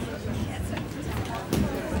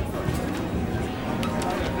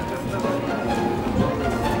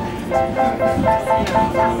Hello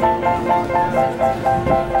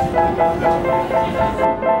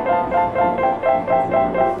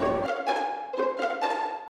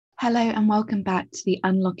and welcome back to the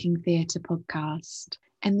Unlocking Theatre podcast.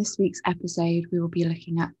 In this week's episode, we will be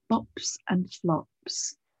looking at bops and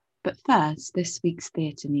flops. But first, this week's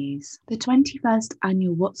theatre news. The 21st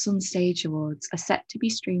Annual What's on Stage Awards are set to be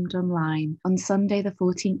streamed online on Sunday the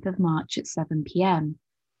 14th of March at 7 p.m.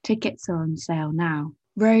 Tickets are on sale now.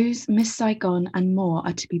 Rose, Miss Saigon and more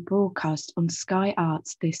are to be broadcast on Sky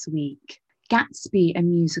Arts this week. Gatsby, a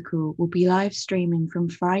musical, will be live streaming from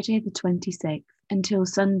Friday the 26th until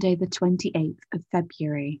Sunday the 28th of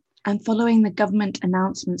February. And following the government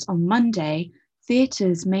announcements on Monday,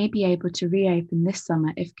 theatres may be able to reopen this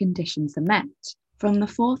summer if conditions are met. From the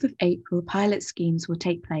 4th of April, pilot schemes will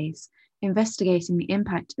take place, investigating the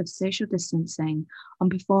impact of social distancing on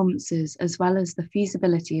performances as well as the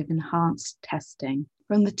feasibility of enhanced testing.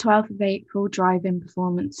 From the 12th of April, drive-in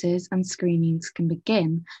performances and screenings can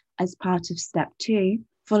begin as part of Step 2,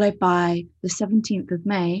 followed by the 17th of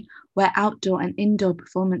May, where outdoor and indoor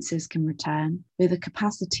performances can return, with a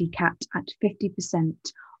capacity capped at 50%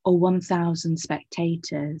 or 1,000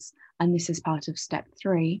 spectators, and this is part of Step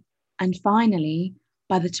 3. And finally,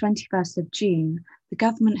 by the 21st of June, the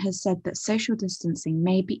government has said that social distancing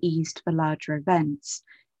may be eased for larger events,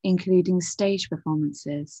 including stage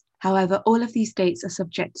performances. However, all of these dates are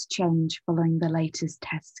subject to change following the latest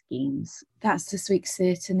test schemes. That's this week's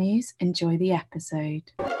theatre news. Enjoy the episode.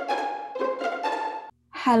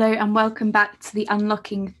 Hello and welcome back to the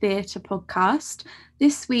Unlocking Theatre podcast.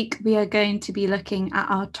 This week we are going to be looking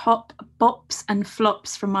at our top bops and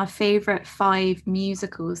flops from our favourite 5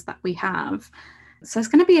 musicals that we have. So it's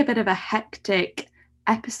going to be a bit of a hectic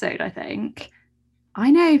episode, I think.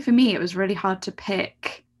 I know for me it was really hard to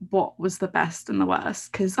pick what was the best and the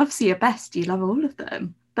worst, because obviously your best, you love all of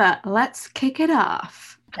them. But let's kick it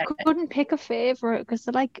off. I couldn't pick a favourite because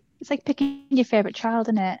it's like picking your favourite child,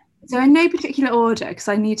 isn't it? So in no particular order, because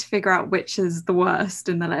I need to figure out which is the worst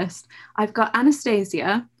in the list. I've got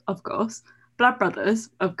Anastasia, of course, Blood Brothers,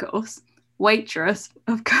 of course, Waitress,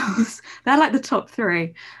 of course. They're like the top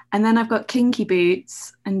 3. And then I've got Kinky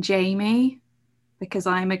Boots and Jamie, because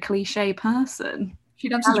I'm a cliche person. She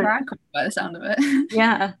loves a drag queen by the sound of it.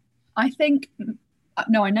 Yeah. I think,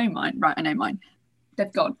 no, I know mine. Right, I know mine.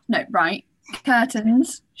 They've gone. No, right.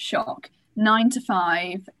 Curtains, Shock, 9 to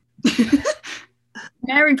 5,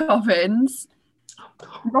 Mary Poppins,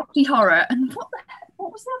 Rocky Horror, and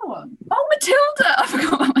what was the other one? Oh, Matilda! I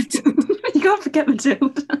forgot about Matilda. You can't forget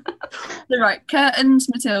Matilda. So, right, Curtains,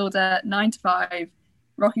 Matilda, 9 to 5,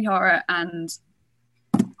 Rocky Horror, and,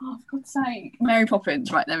 oh, for God's sake, Mary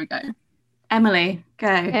Poppins. Right, there we go. Emily, go.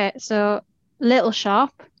 Okay, so Little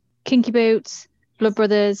Shop, Kinky Boots, Blood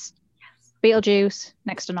Brothers, Beetlejuice,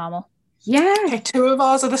 Next to Normal. Yeah. Okay, 2 of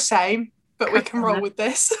ours are the same, but we can roll with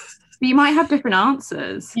this. But you might have different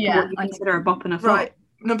answers. Yeah. What you consider a bop and a flop. Right,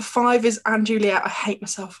 number 5 is Anne Juliet. I hate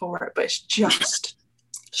myself for it, but it's just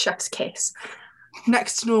chef's kiss.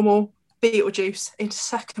 Next to Normal, Beetlejuice. In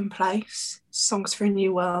second place, Songs for a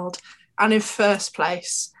New World. And in first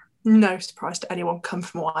place, no surprise to anyone, Come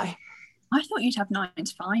From Away. I thought you'd have 9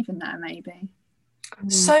 to 5 in there, maybe.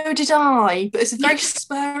 So did I, but it's a very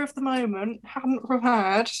spur of the moment. Hadn't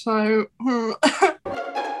prepared, so...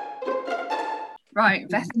 Right,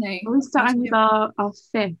 Bethany. We're starting with our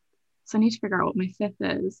 5th, so I need to figure out what my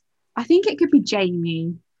 5th is. I think it could be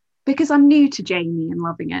Jamie, because I'm new to Jamie and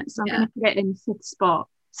loving it, so I'm going to put it in 5th spot.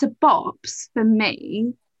 So bops, for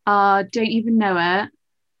me, are Don't Even Know It,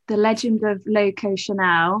 The Legend of Loco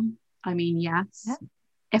Chanel, I mean, yes. Yeah.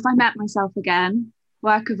 If I Met Myself Again,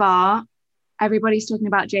 Work of Art, everybody's talking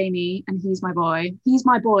about Jamie and He's My Boy. He's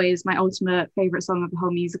My Boy is my ultimate favourite song of the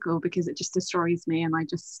whole musical because it just destroys me and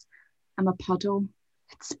I'm a puddle.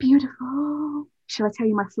 It's beautiful. Shall I tell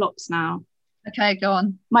you my flops now? Okay, go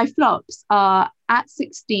on. My flops are At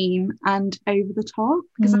 16 and Over the Top,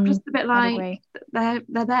 because I'm just a bit like, they're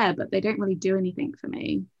there, but they don't really do anything for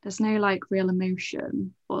me. There's no like real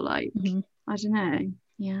emotion or like, I don't know.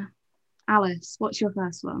 Yeah. Alice, what's your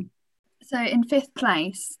first one? So in 5th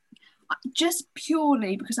place, just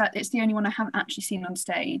purely because it's the only one I haven't actually seen on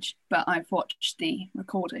stage, but I've watched the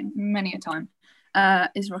recording many a time,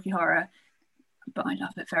 is Rocky Horror. But I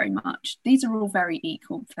love it very much. These are all very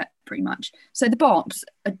equal, pretty much. So the bops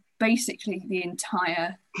are basically the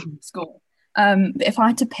entire score. But if I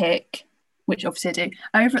had to pick, which obviously I do,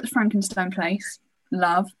 Over at the Frankenstein Place,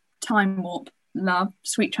 love. Time Warp, love.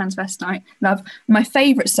 Sweet Transvestite, love. My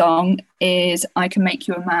favourite song is I Can Make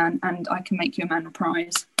You a Man and I Can Make You a Man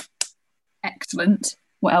Reprise. Excellent.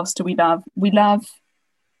 What else do we love? We love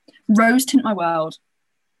Rose Tint My World.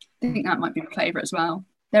 think that might be my favourite as well.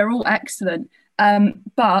 They're all excellent.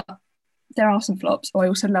 But there are some flops. I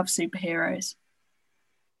also love superheroes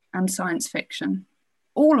and science fiction.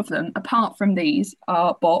 All of them, apart from these,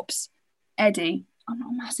 are bops. Eddie. I'm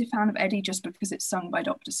not a massive fan of Eddie just because it's sung by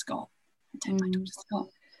Dr. Scott. I don't like Dr. Scott.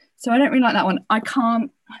 So I don't really like that one. I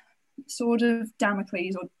can't, sort of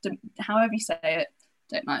Damocles, or however you say it,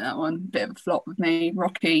 don't like that one. Bit of a flop with me.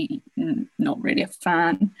 Rocky, not really a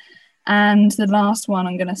fan. And the last one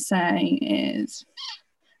I'm going to say is,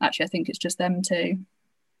 actually, I think it's just them two.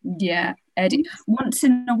 Yeah, Eddie. Once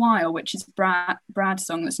in a While, which is Brad's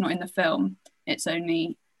song that's not in the film. It's in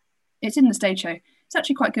the stage show. It's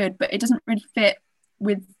actually quite good, but it doesn't really fit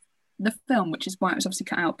with the film, which is why it was obviously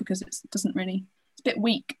cut out, because it's a bit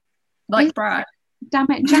weak, like Brad. Damn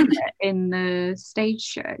it, Janet in the stage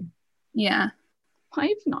show. Yeah. I've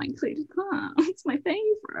not included that. It's my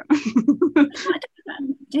favourite.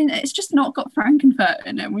 It's just not got Frankenfurt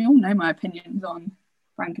in it. We all know my opinions on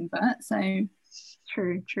Frankenfurt, so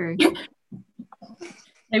True.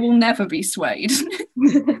 They will never be swayed.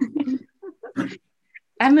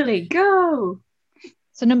 Emily, go.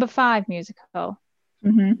 So number 5 musical.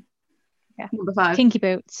 Mm-hmm. Yeah. Number 5. Kinky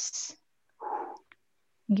Boots.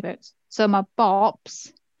 So my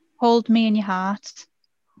bops, Hold Me in Your Heart,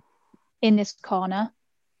 In This Corner,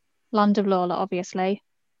 Land of Lola, obviously,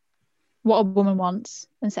 What a Woman Wants,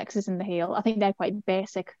 and Sex is in the Heel. I think they're quite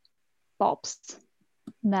basic bops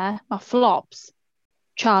there. My flops,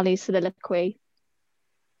 Charlie's Soliloquy.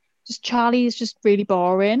 Charlie is just really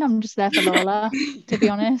boring. I'm just there for Lola, to be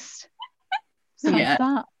honest. So Yeah.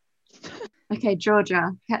 that. Okay,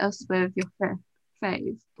 Georgia, hit us with your 5th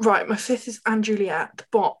fave. Right, my 5th is Anne Juliet. The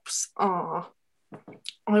bops are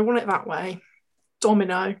I Want It That Way,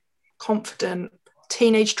 Domino, Confident,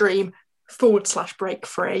 Teenage Dream, / Break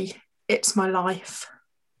Free, It's My Life,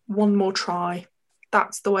 One More Try,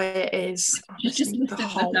 That's the Way It Is. Just The listen to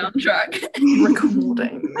whole the soundtrack.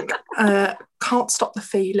 recording. Can't Stop the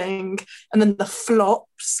Feeling. And then the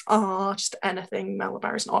flops are just anything Mel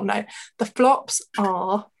Barry's not on. No, the flops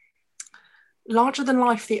are Larger Than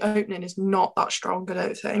Life. The opening is not that strong, I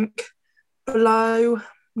don't think. Below,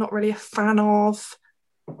 not really a fan of.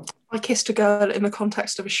 I Kissed a Girl in the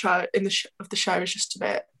context of a show, of the show, is just a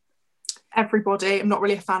bit everybody. I'm not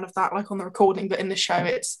really a fan of that, like on the recording, but in the show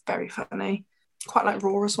it's very funny. Quite like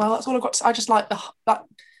Raw as well. That's all I've got to say. I just like that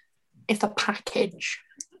it's a package,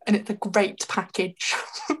 and it's a great package.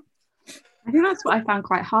 I think that's what I found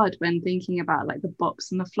quite hard when thinking about like the bops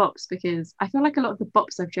and the flops, because I feel like a lot of the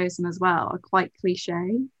bops I've chosen as well are quite cliche.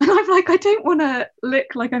 And I'm like, I don't want to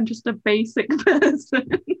look like I'm just a basic person.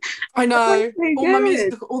 I know. So All my good.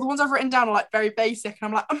 music, all the ones I've written down are like very basic, and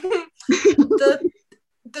I'm like,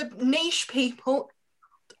 the niche people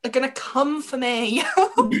are gonna come for me.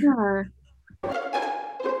 Yeah.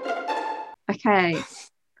 Okay,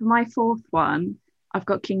 for my 4th one, I've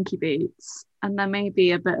got Kinky Boots, and there may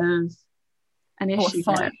be a bit of an issue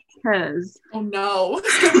fine. Oh because no,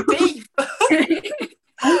 it's gonna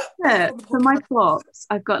be. for my flops,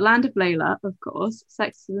 I've got Land of Lola, of course,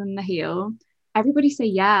 Sex is in the Heel. Everybody Say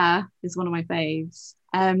Yeah is one of my faves.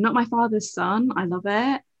 Not My Father's Son, I love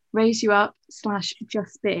it. Raise You Up /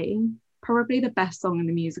 Just Be, probably the best song in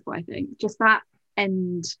the musical, I think. Just that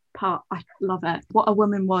end part, I love it. What a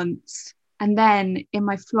Woman Wants. And then in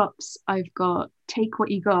my flops, I've got Take What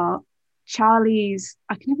You Got, Charlie's,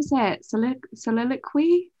 I can never say it,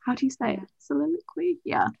 soliloquy? How do you say it? Soliloquy?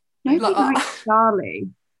 Yeah. Nobody likes Charlie.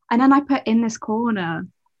 And then I put In This Corner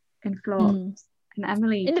in flops. And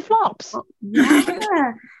Emily. In the flops?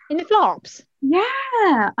 Yeah. In the flops?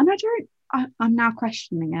 Yeah. And I'm now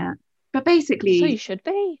questioning it. But basically. So you should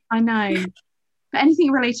be. I know. But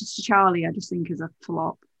anything related to Charlie, I just think is a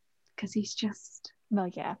flop. Because he's just. Well,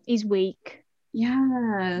 yeah. He's weak.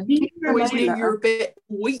 Yeah. Always knew you're a bit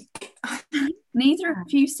weak. Neither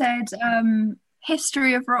of you said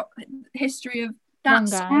history of Wrong, that,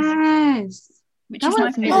 guys. Yes. which That is my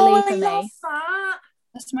one's favourite. Millie Oh, for I me. love that.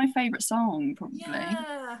 That's my favourite song, probably.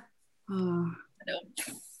 Yeah. Oh,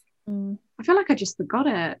 Mm. I feel like I just forgot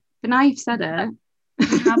it. But now you've said it.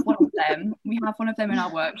 We have one of them. We have one of them in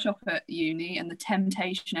our workshop at uni, and the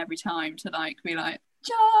temptation every time to like be like,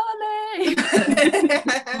 Charlie.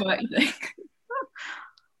 What do you think?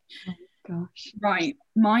 Gosh. Right,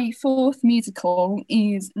 my 4th musical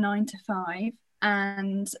is 9 to 5,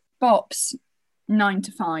 and Bop's 9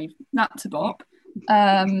 to 5. That's a bop.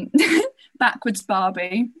 Backwards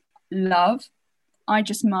Barbie, love. I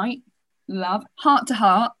Just Might, love. Heart to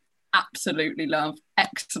Heart, absolutely love.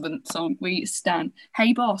 Excellent song, we stand.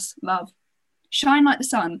 Hey Boss, love. Shine Like the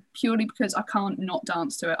Sun, purely because I can't not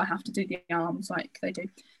dance to it. I have to do the arms like they do.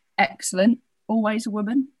 Excellent. Always a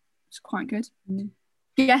Woman, It's quite good. Mm.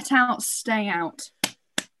 Get Out, Stay Out.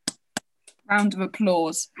 Round of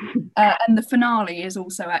applause. And the finale is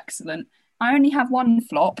also excellent. I only have one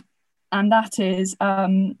flop, and that is I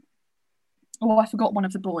forgot One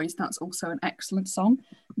of the Boys. That's also an excellent song.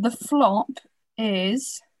 The flop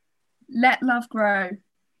is Let Love Grow.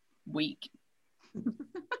 Weak.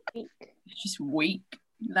 It's just weak.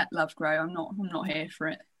 Let Love Grow. I'm not here for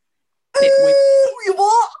it. Ooh,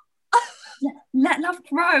 what? Let Love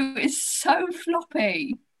Grow is so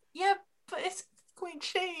floppy. Yeah, but it's Queen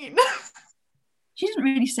Sheen. She doesn't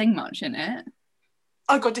really sing much in it.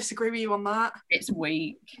 I got to disagree with you on that. It's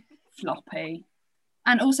weak, floppy.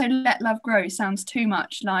 And also Let Love Grow sounds too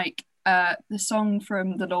much like the song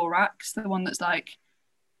from the Lorax, the one that's like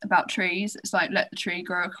about trees. It's like Let the Tree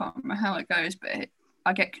Grow. I can't remember how it goes, but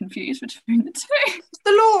I get confused between the two.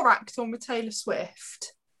 The Lorax one with Taylor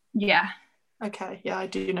Swift. Yeah. Okay, yeah, I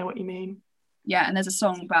do know what you mean. Yeah, and there's a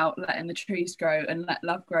song about letting the trees grow and let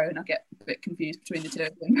love grow, and I get a bit confused between the two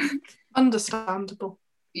of them. Understandable.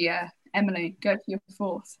 Yeah. Emily, go for your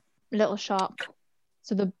fourth. Little Shop.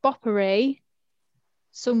 So the Boppery,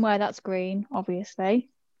 Somewhere That's Green, obviously.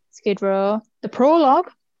 Skid Row. The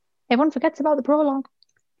Prologue. Everyone forgets about the Prologue.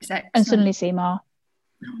 It's excellent. And Suddenly Seymour.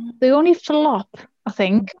 The only flop, I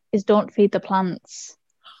think, is Don't Feed the Plants.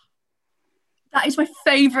 That is my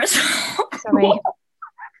favourite song. Sorry.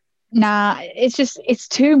 Nah, it's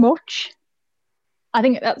too much. I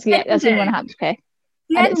think that's the only one I had to pick.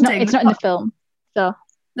 And it's not in the film. So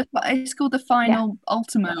it's called The Final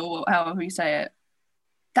Ultima, or however you say it.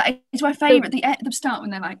 That is my favourite. The start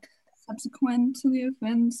when they're like, subsequent to the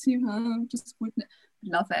events you have just witnessed.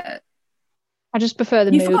 Love it. I just prefer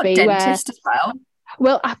the you movie. You forgot Dentist as well.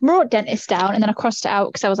 Well, I wrote Dentist down and then I crossed it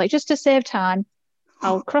out because I was like, just to save time,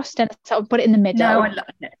 I'll cross Dentist out and put it in the middle. No, I love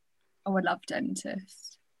it. Oh, I love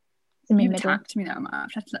Dentist. You attacked me there, I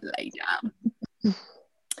have to lay down.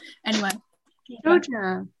 Anyway.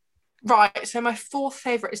 Georgia. Right, so my fourth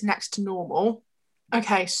favourite is Next to Normal.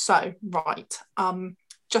 Okay, so, right.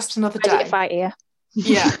 Just Another Day. Fight here.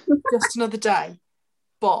 Yeah, Just Another Day.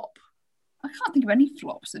 Bop. I can't think of any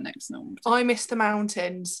flops in Next to Normal. I Miss the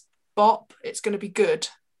Mountains. Bop. It's going to be good.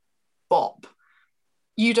 Bop.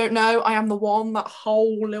 You Don't Know, I Am the One. That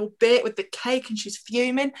whole little bit with the cake and she's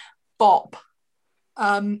fuming. Bop.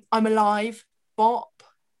 I'm Alive. Bop.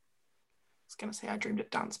 I was going to say I Dreamed It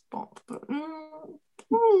Dance. Bop. But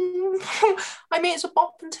I mean, it's a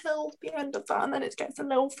bop until the end of that, and then it gets a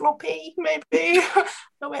little floppy, maybe. A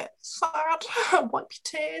little bit sad. Wipe your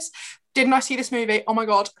tears. Didn't I see this movie? Oh my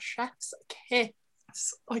god, Chef's Kiss.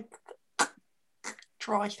 Like,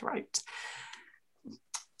 dry throat.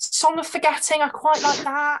 Song of Forgetting, I quite like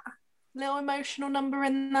that. Little emotional number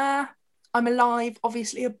in there. I'm Alive,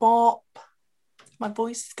 obviously a bop. My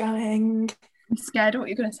voice is going. I'm scared of what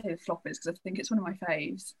you're going to say the flop is, because I think it's one of my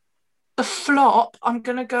faves. The flop, I'm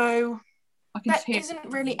going to go... There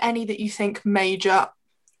isn't really any that you think major.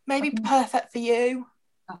 Maybe Perfect for You.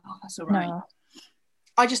 Oh, that's all right. No.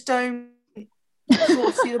 I just don't sort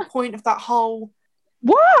of see the point of that whole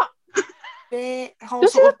What? bit. Whole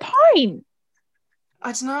This is sort a point.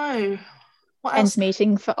 I don't know. What Ends else?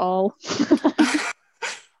 meeting for all.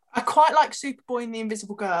 I quite like Superboy and the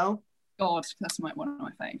Invisible Girl. God, that's one of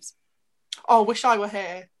my faves. Oh, Wish I Were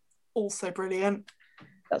Here. Also brilliant.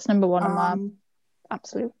 That's number one on my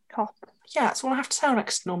absolute top. Yeah, that's what I have to say on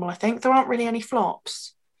Next to Normal, I think. There aren't really any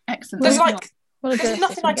flops. Excellent. There's like... Well, There's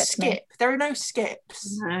nothing I'd skip. There are no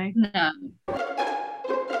skips. No.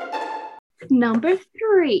 Number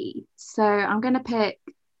 3. So I'm going to pick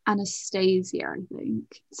Anastasia, I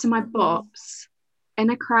think. So my bops: In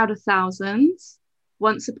a Crowd of Thousands,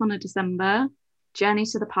 Once Upon a December, Journey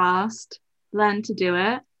to the Past, Learn to Do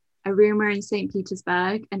It, A Rumour in St.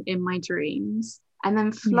 Petersburg, and In My Dreams. And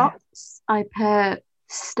then flops, I put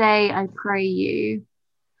Stay, I Pray You,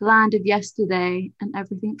 Land of Yesterday, and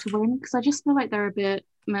Everything to Win, because I just feel like they're a bit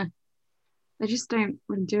meh. They just don't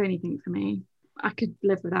really do anything for me. I could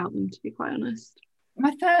live without them, to be quite honest.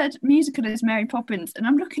 My third musical is Mary Poppins, and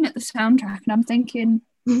I'm looking at the soundtrack and I'm thinking,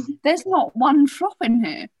 there's not one flop in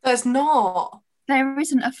here. There's not. There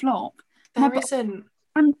isn't a flop. There isn't.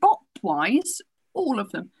 And bop-wise, all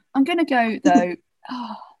of them. I'm going to go, though,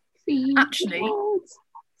 actually,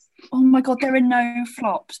 oh my God, there are no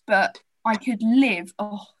flops, but I could live,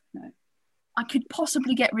 I could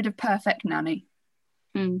possibly get rid of Perfect Nanny.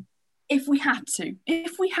 If we had to,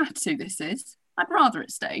 I'd rather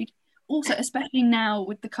it stayed. Also, especially now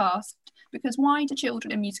with the cast, because why do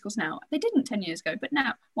children in musicals now? They didn't 10 years ago, but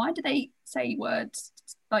now, why do they say words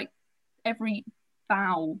like every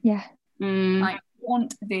vowel? Yeah. I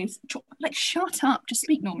want this. Like, shut up, just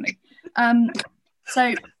speak normally.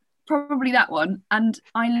 So probably that one. And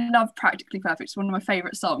I love Practically Perfect. It's one of my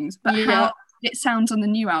favourite songs. But how it sounds on the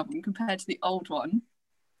new album compared to the old one.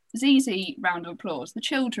 Easy round of applause. The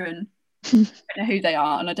Children, I don't know who they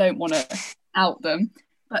are, and I don't want to out them,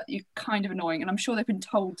 but you're kind of annoying. And I'm sure they've been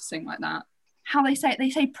told to sing like that. How they say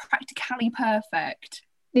practically perfect.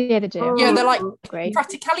 Yeah, they do. Yeah, they're like Great.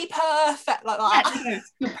 practically perfect like that. Yeah,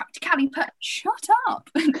 you're practically shut up.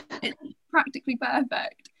 It's practically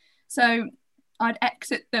perfect. So I'd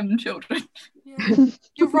exit them children. Yeah.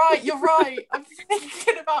 You're right. I'm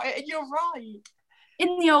thinking about it and you're right.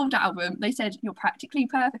 In the old album, they said you're practically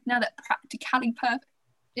perfect. Now they're practically perfect.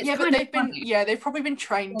 It's but they've probably been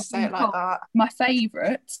trained to say it like that. My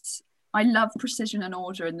favourites, I love Precision and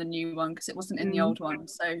Order in the new one because it wasn't in the old one.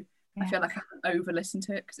 So I feel like I can over-listen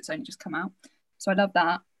to it because it's only just come out. So I love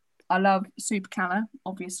that. I love Supercala,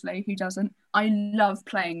 obviously. Who doesn't? I love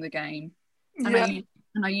playing the game.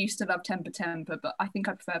 And I used to love Temper Temper, but I think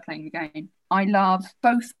I prefer playing the game. I love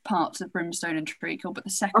both parts of Brimstone and Treacle, but the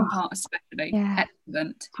second part especially,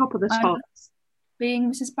 excellent. Top of the tops.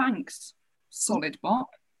 Being Mrs. Banks, solid bop.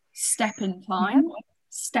 Step in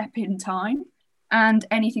Time, and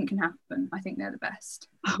Anything Can Happen. I think they're the best.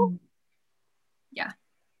 Yeah.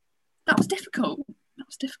 That was difficult. That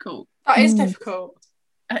is difficult.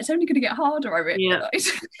 It's only going to get harder, I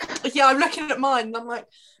realise. Yeah, I'm looking at mine and I'm like,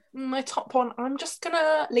 my top one, I'm just going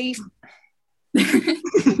to leave.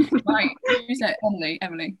 Right, who's it?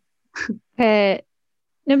 Emily. Okay,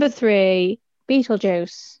 number 3,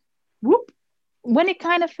 Beetlejuice. Whoop. When I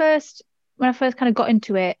first kind of got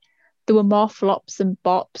into it, there were more flops than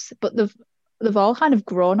bops, but they've all kind of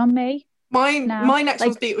grown on me. My next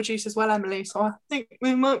one's Beetlejuice as well, Emily, so I think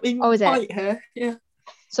we might be right here. Yeah.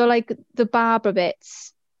 So like the Barbara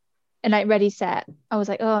bits and like Ready Set, I was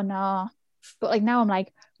like, oh no. But like now I'm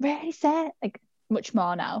like, Ready Set, like much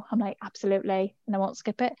more now. I'm like, absolutely, and I won't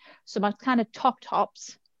skip it. So my kind of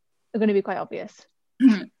tops are going to be quite obvious.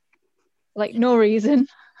 Like no reason.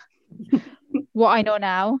 What I know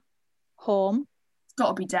now, Home. It's got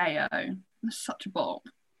to be Deo. It's such a bop.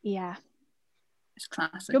 Yeah. It's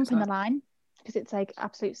classic. Jump in the Line, because it's like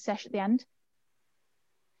absolute sesh at the end.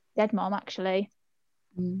 Dead Mom, actually.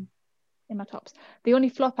 In my tops. The only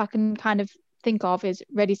flop I can kind of think of is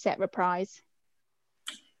Ready Set Reprise.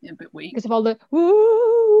 Yeah, a bit weak. Because of all the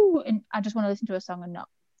woo, and I just want to listen to a song and not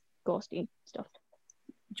ghosty stuff.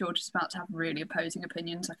 George is about to have really opposing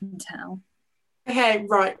opinions, I can tell. Okay,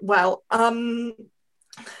 right. Well, my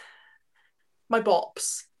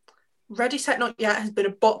bops. Ready Set Not Yet has been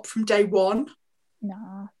a bop from day one.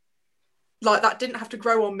 Nah. Like that didn't have to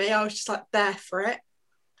grow on me. I was just like there for it.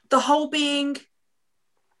 The whole being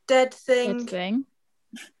dead thing.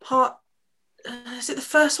 Part. Is it the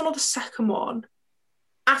first one or the second one?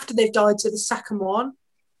 After they've died, so the second one.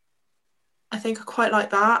 I think I quite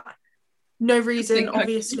like that. No Reason,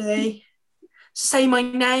 obviously. Say My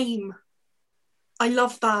Name. I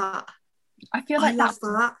love that. I feel like that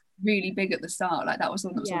was really big at the start. Like that was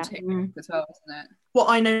one that was on TikTok as well, wasn't it? What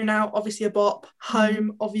I Know Now, obviously a bop.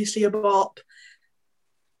 Home, obviously a bop.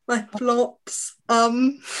 My flops.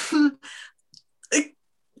 You're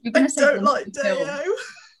gonna say don't like Deo. You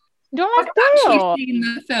don't like I've Deo? actually seen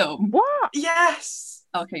the film. What? Yes.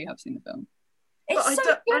 Okay, you have seen the film. But It's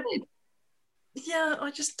so good.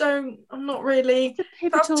 I just don't. I'm not really. It's a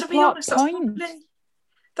pivotal to be plot honest, point.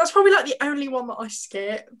 That's probably like the only one that I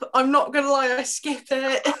skip. But I'm not gonna lie, I skip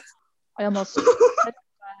it. I almost.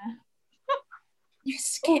 You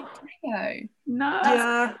skipped Deo. No.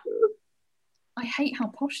 Yeah. I hate how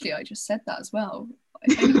poshly I just said that as well.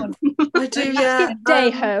 If anyone... I do, yeah.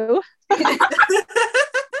 Deo.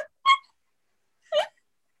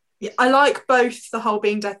 Yeah, I like both the whole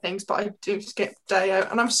being dead things, but I do skip Deo,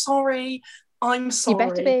 and I'm sorry. I'm sorry. You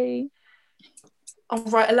better be. I'll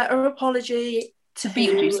write a letter of apology to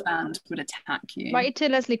Beetlejuice fans would attack you. Write it to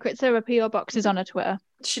Leslie Kritzer. Her PO box is on her Twitter.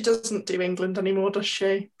 She doesn't do England anymore, does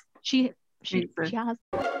she? She has.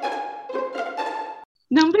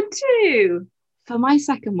 Number 2. For my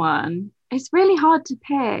second one, it's really hard to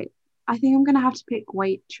pick. I think I'm going to have to pick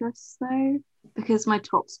Waitress, though, because my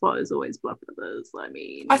top spot is always Blood Brothers. I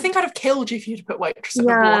mean, I think I'd have killed you if you'd put Waitress at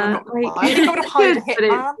number 1. I'm not gonna lie. I think I would have hired a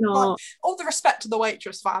hitman. Like, all the respect to the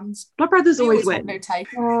Waitress fans. Blood Brothers always win. No take.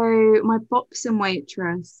 So my bops and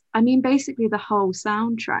Waitress. I mean, basically the whole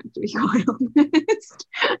soundtrack, to be quite honest.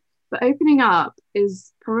 But Opening Up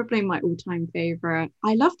is probably my all-time favourite.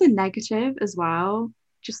 I love The Negative as well.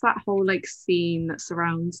 Just that whole like scene that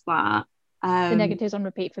surrounds that. The Negative's on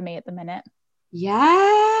repeat for me at the minute.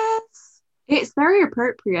 Yes. It's very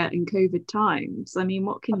appropriate in COVID times. I mean,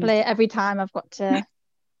 what can I play it every time I've got to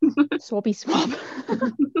swabby swab.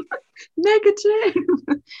 Negative.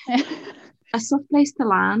 A Soft Place to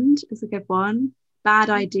Land is a good one. Bad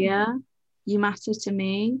Idea. You Matter to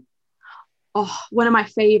Me. Oh, one of my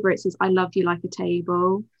favourites is I Love You Like a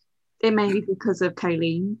Table. It may be because of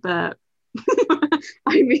Colleen, but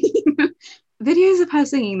I mean, videos of her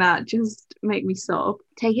singing that just make me sob.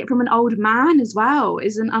 Take It From an Old Man as well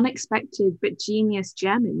is an unexpected but genius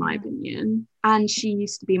gem, in my opinion. And She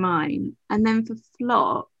Used to Be Mine. And then for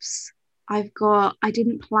flops, I've got I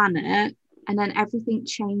Didn't Plan It, and then Everything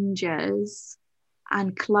Changes,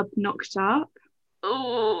 and Club Knocked Up.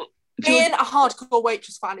 Oh, being a hardcore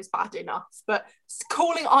Waitress fan is bad enough, but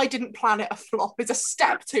calling I Didn't Plan It a flop is a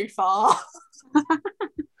step too far. I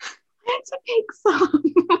had to pick some.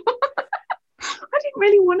 I didn't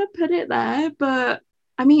really want to put it there, but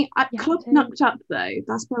I mean, Club Knocked Up though,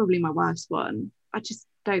 that's probably my worst one. I just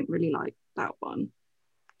don't really like that one.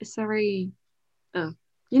 It's very, you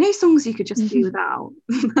know, songs you could just do without.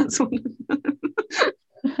 That's one of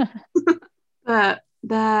them. But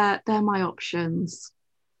they're my options.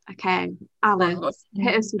 Okay, Alice,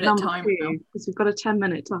 hit us with number 2 because we've got a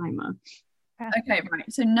 10-minute timer. Okay,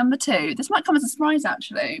 right. So number 2, this might come as a surprise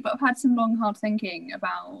actually, but I've had some long, hard thinking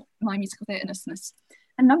about my musical theatre-ness.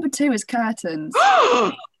 And number 2 is Curtains.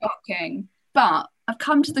 Shocking. But I've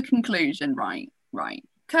come to the conclusion, right.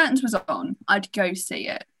 Curtains was on, I'd go see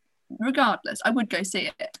it. Regardless, I would go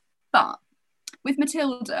see it. But with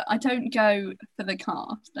Matilda, I don't go for the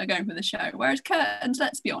cast, I go for the show. Whereas Curtains,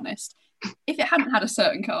 let's be honest, if it hadn't had a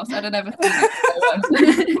certain cast, I'd have never seen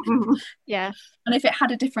it. Yeah. And if it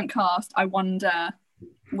had a different cast, I wonder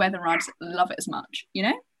whether I'd love it as much, you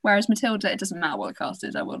know? Whereas Matilda, it doesn't matter what the cast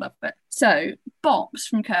is, I will love it. So, bops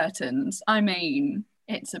from Curtains, I mean,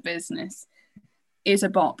 It's a Business, is a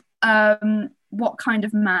bop. What Kind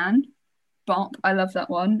of Man? Bop, I love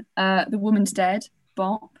that one. The Woman's Dead?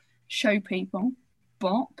 Bop. Show People?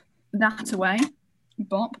 Bop. That Away?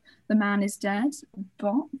 Bop. The Man Is Dead?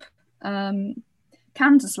 Bop.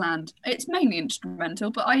 Kansas Land. It's mainly instrumental,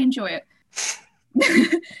 but I enjoy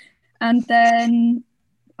it. And then,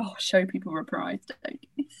 Show People reprised.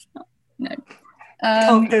 No.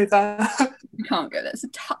 Can't go there. You can't go there. It's a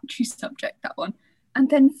touchy subject, that one. And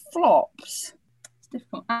then flops. It's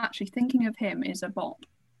difficult. Actually, Thinking of Him is a bop.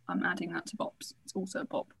 I'm adding that to bops. It's also a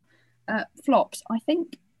bop. Flops. I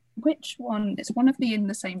think which one? It's one of the In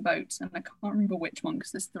the Same Boats, and I can't remember which one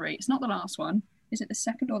because there's 3. It's not the last one. Is it the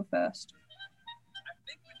second or the first?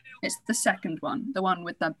 It's the second one. The one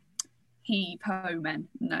with the heave-ho men.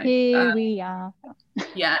 No. Here we are.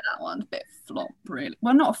 Yeah, that one's a bit flop, really.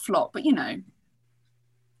 Well, not a flop, but you know.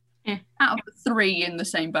 Yeah. Out of the 3 In the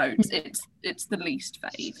Same Boat, it's the least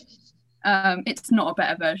fave. It's not a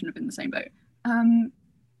better version of In the Same Boat.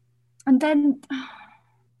 And then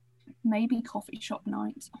maybe Coffee Shop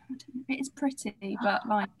Nights. It is pretty, but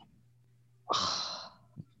like.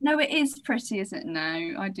 No, it is pretty, isn't it?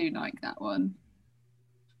 No, I do like that one.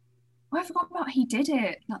 Oh, I forgot about He Did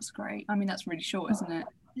It. That's great. I mean, that's really short, isn't it?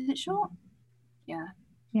 Is it short? Yeah.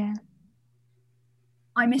 Yeah.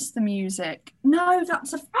 I Miss the Music. No,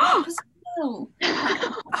 that's a still.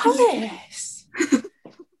 Alice.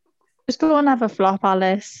 Just go and have a flop,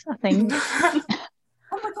 Alice, I think.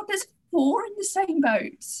 Oh my God, there's 4 In the Same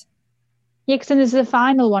Boats. Yeah, because then there's the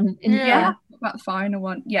final one. Yeah. About the final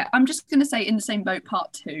one. Yeah, I'm just going to say In the Same Boat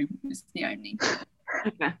Part 2 is the only.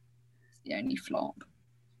 Okay. The only flop.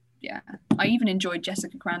 Yeah. I even enjoyed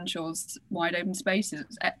Jessica Cranshaw's Wide Open Spaces. It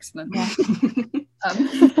was excellent. Yeah.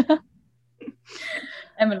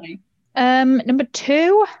 Emily. Number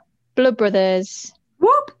 2, Blood Brothers.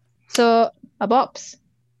 Whoop. So, a bops.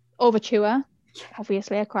 Overture.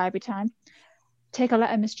 Obviously, I cry every time. Take a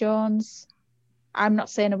Letter, Miss Jones. I'm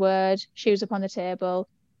Not Saying a Word. Shoes Upon the Table.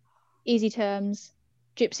 Easy Terms.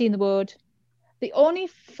 Gypsy in the Wood. The only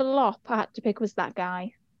flop I had to pick was That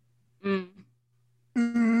Guy. And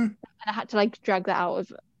I had to drag that out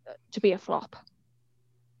of to be a flop.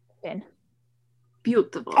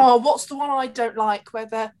 Beautiful. Oh, what's the one I don't like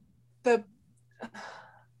where I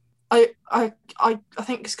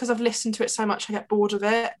think it's because I've listened to it so much I get bored of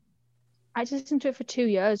it. I just listened to it for 2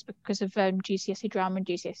 years because of GCSE drama and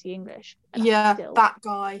GCSE English. Yeah, That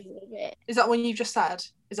Guy. Is that one you just said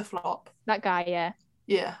is a flop? That Guy, yeah.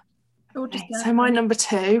 Yeah. So my number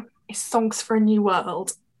 2 is Songs for a New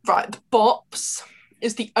World. Right, the bops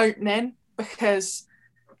is the opening because,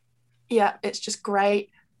 yeah, it's just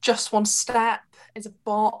great. Just One Step is a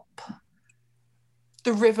bop.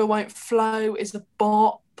 The River Won't Flow is a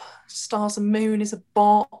bop. Stars and Moon is a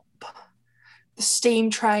bop. The Steam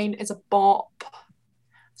Train is a bop.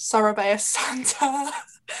 Sarabaya Santa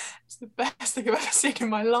is the best thing I've ever seen in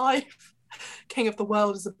my life. King of the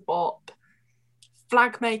World is a bop.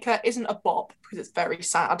 Flag Maker isn't a bop because it's very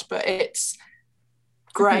sad, but it's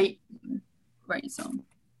great. Great song.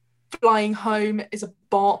 Flying Home is a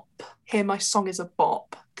bop. Hear My Song is a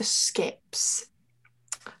bop. The Skips.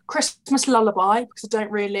 Christmas Lullaby, because I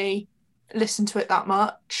don't really listen to it that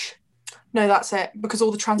much. No, that's it, because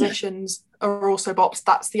all the transitions are also bops.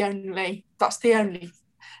 That's the only.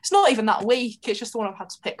 It's not even that weak. It's just the one I've had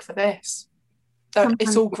to pick for this. So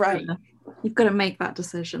it's all great. You've got to make that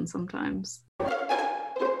decision sometimes.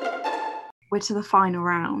 We're to the final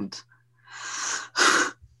round.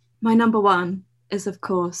 My number one is, of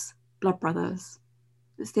course, Blood Brothers.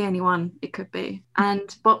 It's the only one it could be. And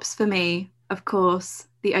bops for me, of course,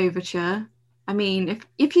 the Overture. I mean,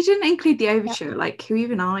 if you didn't include the Overture, like, who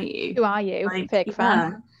even are you? Who are you? Like, Big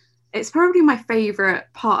fan. It's probably my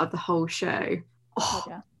favourite part of the whole show. Oh,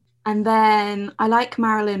 yeah. And then I like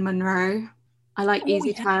Marilyn Monroe. I like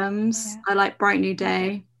Easy Terms. Yeah. I like Bright New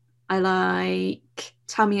Day. I like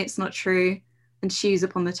Tell Me It's Not True and Shoes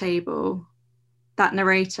Upon the Table. That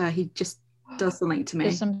narrator, he just does something to me.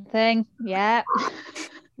 There's something, yeah.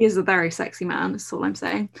 He is a very sexy man, that's all I'm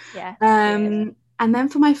saying. Yeah. And then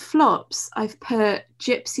for my flops, I've put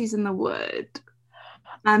Gypsies in the Wood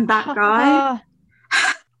and that guy.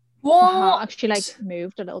 What? Actually, like,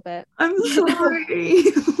 moved a little bit. I'm sorry.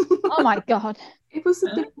 Oh my god. It was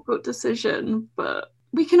a difficult decision, but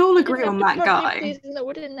we can all agree on that guy. Gypsies in the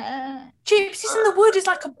Wood in there. Gypsies in the Wood is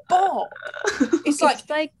like a bop. It's like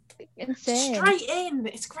insane. straight in.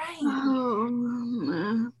 It's great.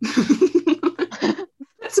 Oh,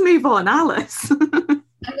 let's move on, Alice.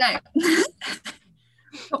 Okay.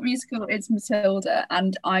 Top musical is Matilda,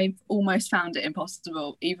 and I've almost found it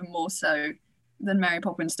impossible, even more so than Mary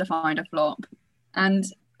Poppins, to find a flop. And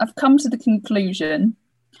I've come to the conclusion,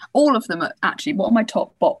 all of them are actually, what are my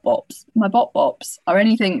top bop bops? My bop bops are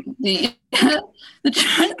anything the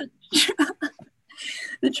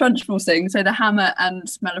Trunchbull sing. So the Hammer and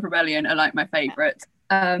Smell of Rebellion are like my favourite.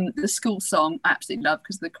 The school song I absolutely love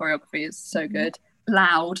because the choreography is so good.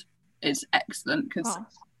 Loud is excellent because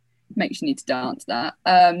it makes you need to dance that.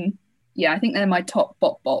 Yeah, I think they're my top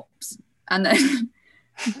bop bops. And then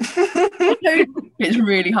it's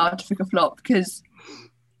really hard to pick a flop because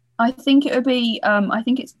I think it would be I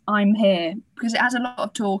think it's I'm Here, because it has a lot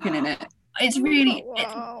of talking in it. It's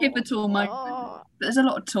it's a pivotal moment. There's a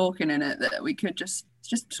lot of talking in it that we could just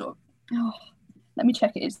sort of let me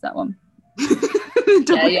check it is that one.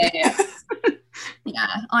 Yeah.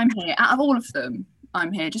 Yeah, I'm Here. Out of all of them,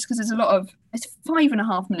 I'm Here, just because there's a lot of, it's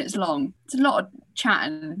 5.5 minutes long. It's a lot of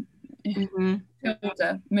chatting.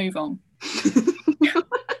 Move on.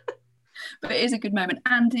 But it is a good moment.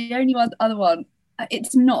 And the only other one,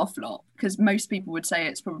 it's not a flop because most people would say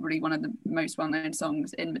it's probably one of the most well-known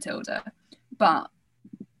songs in Matilda, but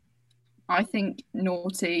I think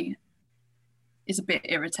Naughty is a bit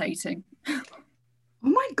irritating. Oh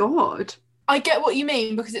my god. I get what you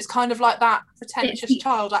mean because it's kind of like that pretentious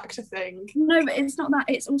child actor thing. No, but it's not that.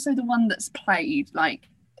 It's also the one that's played, like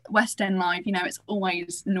West End Live, you know, it's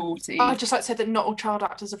always naughty. I'd just like to say that not all child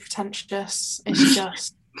actors are pretentious. It's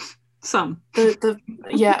just some.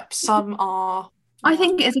 Some are. I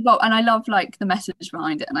think it's a bop, and I love like the message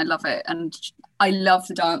behind it, and I love it, and I love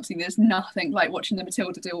the dancing. There's nothing like watching the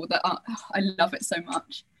Matilda do all that. I love it so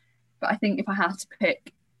much. But I think if I had to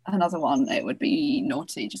pick another one, it would be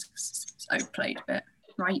Naughty, just because it's overplayed a bit.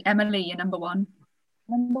 Right, Emily, you're number one.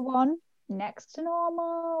 Number one, Next to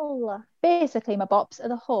Normal. Basically, my bops are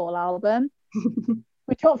the whole album.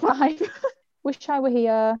 We top 5. Wish I Were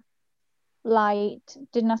Here, Light,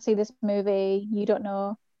 Did Not See This Movie, You Don't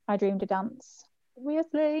Know, I Dreamed to Dance.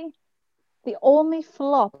 Obviously, the only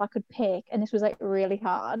flop I could pick, and this was like really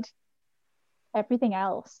hard, Everything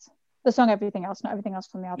Else. The song Everything Else, not everything else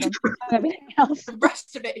from the album. Everything Else. The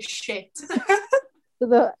rest of it is shit.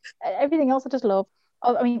 Everything else I just love.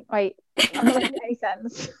 Oh, I mean, wait, I'm not making any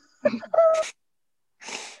sense.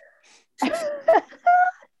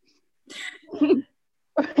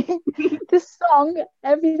 This song,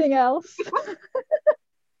 Everything Else,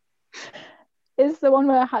 is the one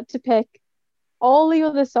where I had to pick. All the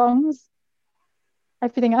other songs,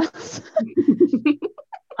 Everything Else,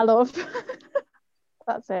 I love.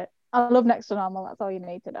 That's it. I love Next to Normal. That's all you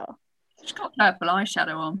need to know. She's got purple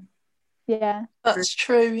eyeshadow on. Yeah. That's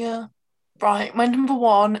true, yeah. Right, my number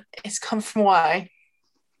one is Come From Away.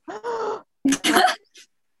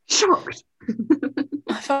 Shocked.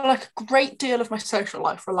 I feel like a great deal of my social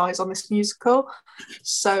life relies on this musical.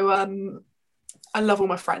 So I love all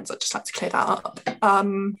my friends. I'd just like to clear that up.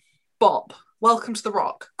 Bop, Welcome to the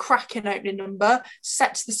Rock. Cracking opening number.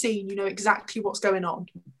 Sets the scene. You know exactly what's going on.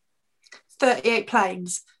 38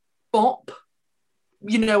 Planes. Bop.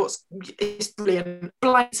 you know what's it's brilliant.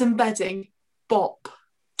 Blankets and Bedding, bop.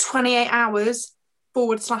 28 Hours /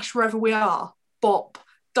 Wherever We Are, bop.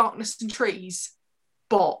 Darkness and Trees,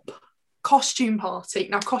 bop. Costume Party.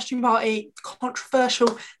 Now, Costume Party,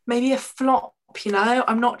 controversial, maybe a flop, you know?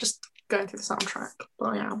 I'm not just going through the soundtrack,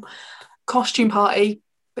 but I am. Costume Party,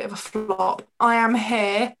 bit of a flop. I Am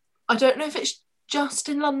Here. I don't know if it's just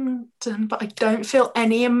in London, but I don't feel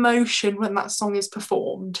any emotion when that song is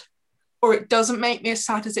performed, or it doesn't make me as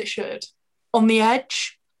sad as it should. On the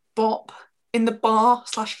Edge, bop. In the Bar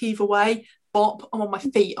 / Heave Away, bop. I'm on my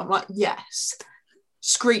feet. I'm like, yes.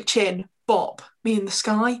 Screeching, bop. Me in the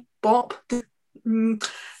Sky, bop.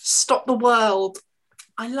 Stop the World.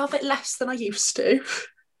 I love it less than I used to.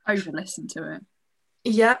 Over listen to it.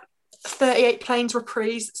 Yeah. 38 Planes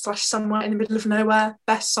Reprise / Somewhere in the Middle of Nowhere.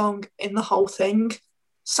 Best song in the whole thing.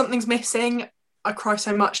 Something's Missing. I cry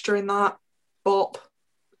so much during that. Bop.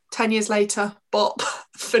 10 Years Later, bop.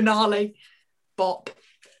 Finale, bop.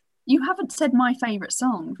 You haven't said my favourite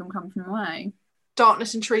song from Come From Away.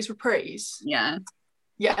 Darkness and Trees Reprise. Yeah.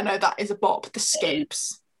 Yeah, no, that is a bop. The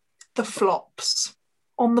skips, the flops.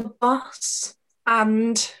 On the Bus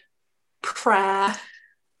and Prayer.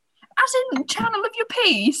 As in Channel of Your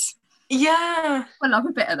Peace. Yeah. I love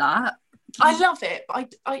a bit of that. I love it,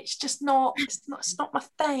 but I it's just not, it's not my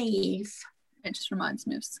fave. It just reminds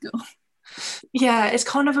me of school. Yeah, it's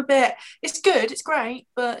kind of a bit, it's good, it's great,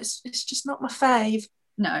 but it's just not my fave.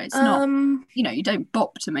 No, it's not. You know, you don't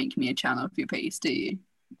bop to make me a Channel of Your Peace, do you?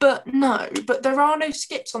 But there are no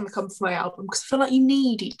skips on the Come From Away album because I feel like you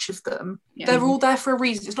need each of them. Yeah. They're all there for a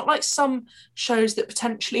reason. It's not like some shows that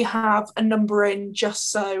potentially have a number in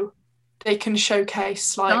just so they can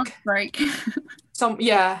showcase like Dance break.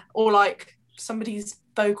 or like somebody's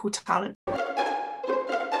vocal talent.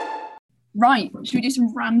 Right, should we do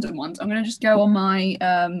some random ones? I'm going to just go on my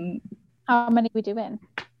How many are we doing?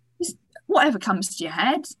 whatever comes to your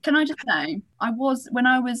head. Can I just say, when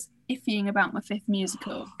I was iffying about my 5th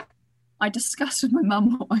musical, I discussed with my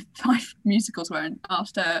mum what my 5 musicals were and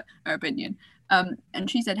asked her opinion. And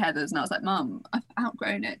she said Heathers, and I was like, Mum, I've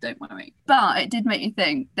outgrown it, don't worry. But it did make me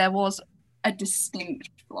think there was a distinct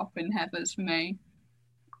flop in Heathers for me.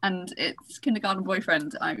 And it's Kindergarten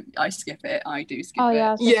Boyfriend. I skip it. I do skip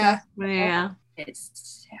it. Yeah.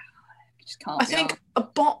 It's I just can't. I think a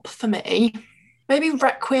bop for me, maybe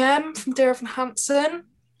Requiem from Dear Evan Hansen.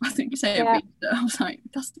 I think you say it. I was like,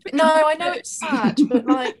 that's the bit. No, I know it's sad, but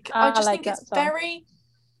like I just like think it's that song. very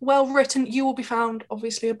well written. You Will Be Found,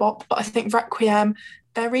 obviously a bop, but I think Requiem,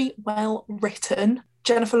 very well written.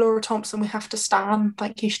 Jennifer Laura Thompson, We Have to Stand.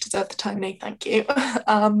 Thank you, she deserved the Tony. Thank you.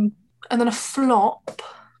 And then a flop.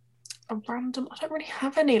 A random, I don't really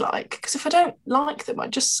have any because if I don't like them, I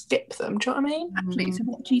just skip them. Do you know what I mean? Exactly. So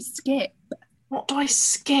what do you skip? What do I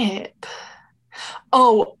skip?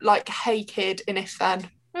 Oh, like Hey Kid in If Then.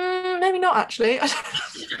 Maybe not actually. I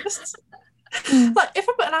don't like if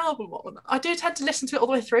I put an album on, I do tend to listen to it all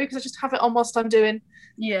the way through because I just have it on whilst I'm doing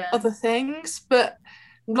other things. But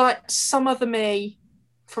like Some Other Me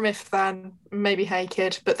from If Then, maybe Hey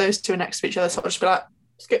Kid, but those two are next to each other, so I'll just be like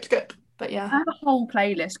skip. But yeah, I have a whole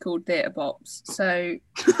playlist called Theatre Bops. So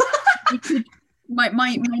my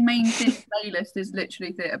main playlist is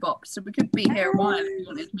literally Theatre Bops. So we could be here a while if you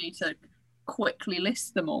wanted me to quickly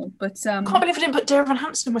list them all. But I can't believe I didn't put Dear Evan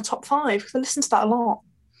Hansen in my top 5 because I listened to that a lot.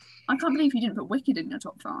 I can't believe you didn't put Wicked in your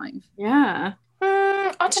top 5. Yeah.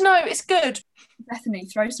 I don't know, it's good. Bethany,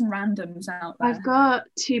 throw some randoms out there. I've got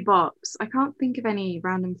 2 bops. I can't think of any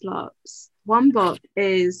random flops. One bop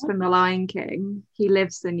is from The Lion King, He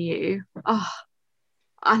Lives in You. Oh,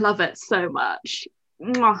 I love it so much.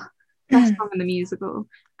 Mwah. Best song in the musical.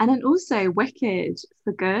 And then also Wicked,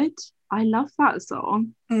 For Good. I love that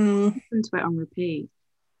song. Listen to it on repeat.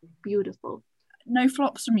 Beautiful. No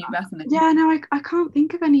flops from you, Bethany. Yeah, no, I can't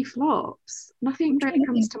think of any flops. Nothing really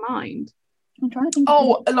comes to mind. I'm trying to think.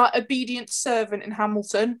 Oh, like Obedient Servant in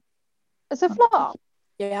Hamilton. It's a flop.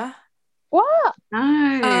 Yeah. What?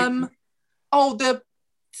 No. The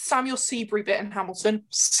Samuel Seabury bit in Hamilton.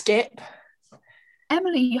 Skip.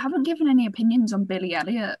 Emily, you haven't given any opinions on Billy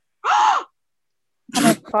Elliot. Oh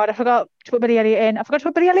my God, I forgot to put Billy Elliot in.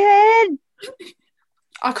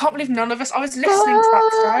 I can't believe none of us. I was listening to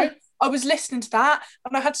that today. I was listening to that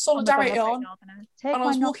and I had Solidarity on. And I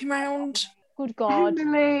was walking around. Good God.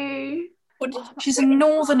 Emily. She's a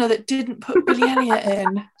northerner that didn't put Billy Elliot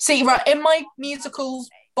in. See, right, in my musicals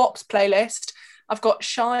box playlist, I've got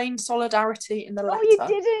Shine, Solidarity in the letter. Oh, you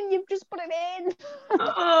didn't. You've just put it in.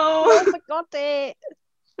 Oh. I forgot it.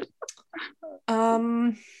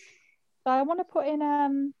 So I want to put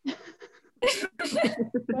in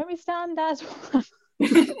Where We Stand As One.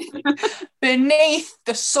 Beneath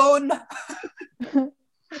the Sun. And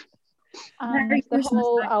Merry the Christmas,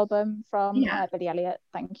 whole thank- album from Yeah. Billy Elliot.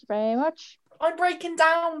 Thank you very much. I'm breaking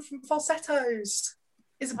down from falsettos.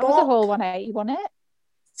 It's a That was a bop. whole 180, wasn't it?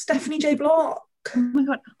 Stephanie J. Block. Oh my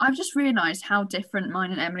god, I've just realised how different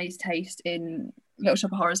mine and Emily's taste in Little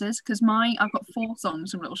Shop of Horrors is, because I've got 4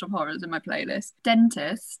 songs from Little Shop of Horrors in my playlist.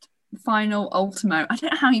 Dentist, Final Ultimo. I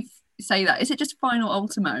don't know how you say that. Is it just Final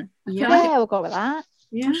Ultimo? I feel Yeah. like Yeah, we'll go with that.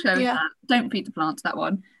 Yeah. show Yeah. that. Don't Feed the Plants, that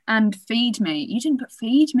one. And Feed Me. You didn't put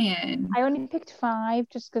Feed Me in. I only picked 5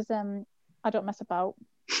 just because I don't mess about.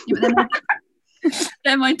 Yeah, but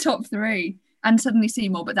they're my top 3. And Suddenly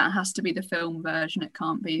Seymour, but that has to be the film version. It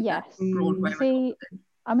can't be Yes. the Broadway. See,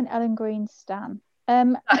 I'm an Ellen Green stan.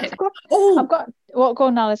 That I've is- got, Oh, I've got. What? Go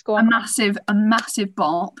on now. Let's go a on. massive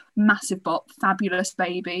bop. Fabulous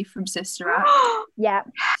Baby from Sister Act. Yeah,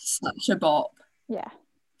 Such a bop. yeah.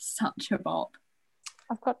 Such a bop.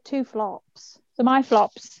 I've got 2 flops. So my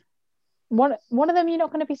flops. One of them you're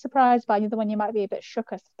not going to be surprised by. The other one you might be a bit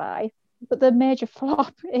shook by. But the major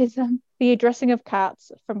flop is the addressing of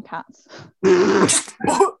Cats from Cats.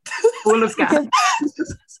 All of that.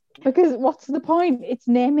 Because what's the point? It's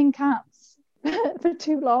naming cats for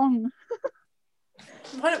too long.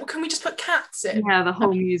 Can we just put Cats in? Yeah, the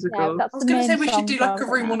whole Yeah, musical. that's I was the going to say main we should song do like a song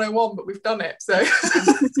Room right now. 101, but we've done it, so.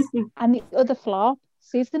 And the other flop,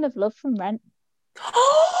 Season of Love from Rent.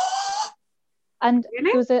 And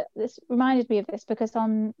Really? this reminded me of this because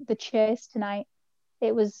on The Chase tonight,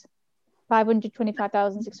 it was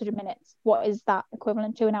 525,600 minutes. What is that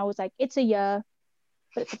equivalent to? And I was like, it's a year,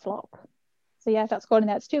 but it's a flop. So yeah, that's going in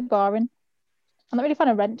there. It's too boring. I'm not really a fan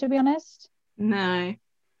of Rent, to be honest. No.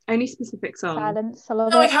 Only specific songs. Silence, I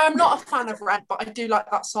love No, it. I'm not a fan of Red, but I do like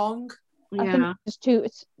that song. I Yeah. think it's too.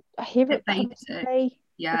 I hear it Basic. constantly.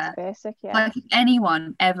 Yeah. It's basic, yeah. Like if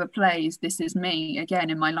anyone ever plays This Is Me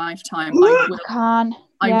again in my lifetime, I can't.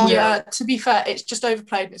 I Yeah. will. Yeah, to be fair, it's just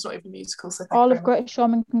overplayed and it's not even musical. So thank All you of very much. Greatest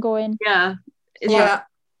Showman can go in. Yeah. Is Yeah.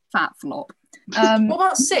 Fat flop. What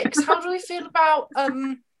about 6? How do we feel about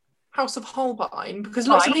House of Holbein? Because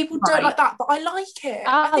lots of people don't Right. like that, but I like it.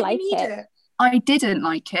 I think like we need it. it. I didn't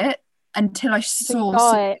like it until I But you saw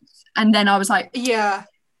got it, it. and then I was like, Yeah.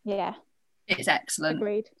 Yeah, it's excellent.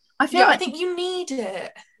 agreed. I feel Yeah, I like think you need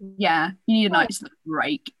it. you need a nice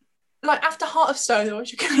break. Like after Heart of Stone,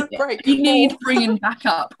 otherwise you're going to break. You need more. bringing back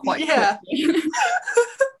up quite Yeah. quickly.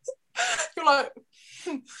 You're like,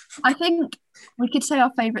 I think we could say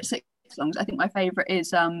our favourite 6 songs. I think my favourite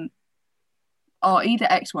is either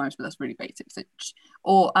X Worms, but that's really basic,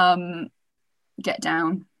 or Get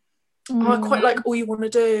Down. I quite like All You Want to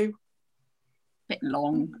Do. Bit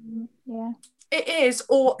long. Yeah. It is,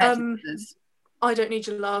 or Editors. I Don't Need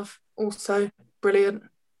Your Love. Also brilliant.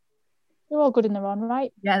 They're all good in their own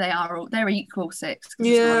right. Yeah, they're equal 6. 'cause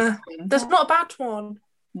it's Yeah. one thing. There's not a bad one.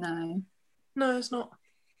 No. No, it's not.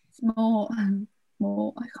 It's more.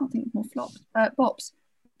 I can't think of more flops.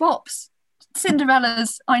 Bops.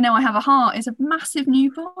 Cinderella's I Know I Have a Heart is a massive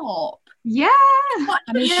new bop. Yeah.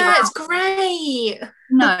 Yeah, it's great.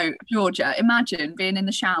 No, Georgia, imagine being in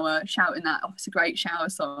the shower shouting that. Oh, it's a great shower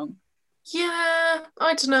song. Yeah,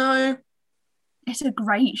 I don't know. It's a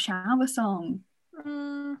great shower song.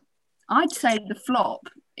 I'd say the flop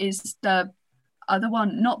is the other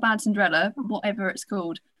one, not Bad Cinderella, whatever it's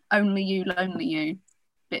called. Only You, Lonely You.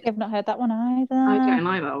 I've not heard that one either. I don't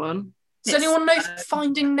like that one. Does anyone know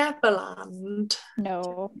Finding Neverland?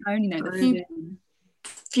 No. I only know the Really?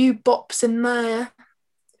 Few bops in there.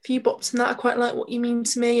 Few bops in that. I quite like What You Mean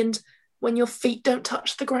to Me and When Your Feet Don't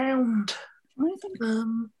Touch the Ground. I think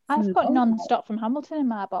I've got Non-Stop from Hamilton in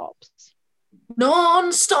my bops.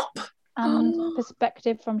 Non-stop. And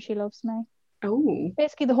Perspective from She Loves Me. Oh.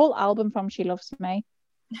 Basically the whole album from She Loves Me.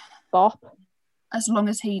 Bop. As Long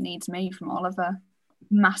as He Needs Me from Oliver.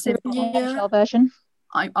 Massive. Yeah. Shell version.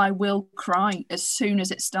 I will cry as soon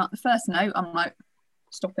as it starts. The first note, I'm like,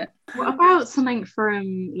 stop it. What about something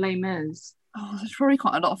from Les Mis? Oh, there's probably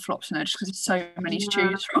quite a lot of flops in there just because there's so many to Yeah.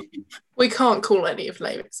 choose from. We can't call any of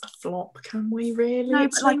Les Mis a flop, can we really? No,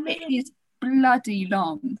 It's but like it is bloody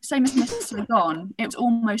long. Same as Mr. Gone. It was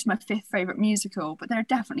almost my 5th favourite musical, but there are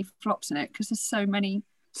definitely flops in it because there's so many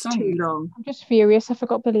songs. Too long. I'm just furious. I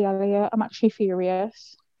forgot Billy Elliot. I'm actually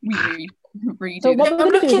furious. We redo So what this. we're I'm gonna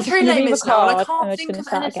do looking is through we're gonna Les Mis now and I re-record and can't we're think just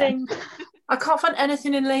of gonna start again. anything. I can't find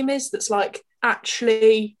anything in Les Mis that's like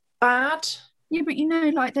actually bad. Yeah, but you know,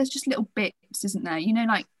 like there's just little bits, isn't there? You know,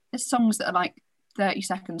 like there's songs that are like 30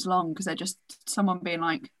 seconds long because they're just someone being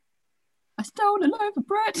like, I stole a loaf of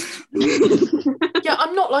bread. Yeah,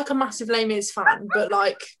 I'm not like a massive Les Mis fan, but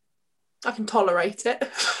like I can tolerate it.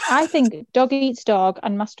 I think Dog Eats Dog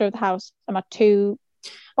and Master of the House are my 2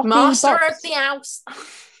 Boppy, Master Bops. of the house.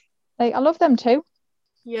 Like, I love them too.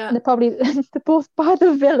 Yeah. And they're both by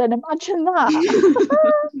the villain. Imagine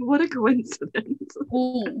that. What a coincidence.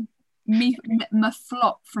 Oh, my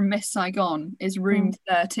flop from Miss Saigon is Room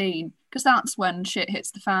 13, because that's when shit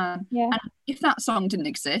hits the fan. Yeah. And if that song didn't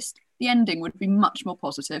exist, the ending would be much more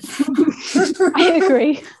positive. I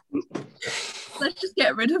agree. Let's just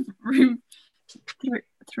get rid of Room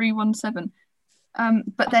 317.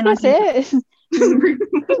 But then That's it.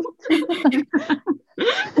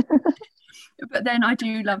 But then I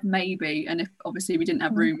do love Maybe, and if obviously we didn't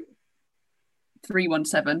have Room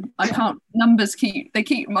 317, I can't. Numbers keep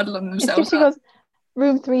muddling It's themselves just up. because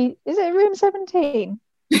Room 3, is it Room 17?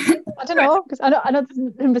 I don't know, because I know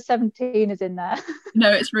number 17 is in there.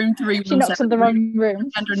 No, it's Room She knocks on 317. the wrong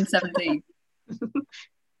room. 117.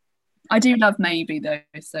 I do love Maybe though,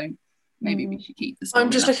 so maybe we should keep this.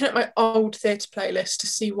 I'm just looking at my old theatre playlist to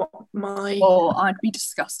see what my... Oh, I'd be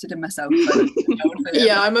disgusted in myself.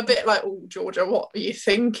 Yeah, I'm a bit like, oh, Georgia, what are you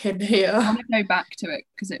thinking I here? want to go back to it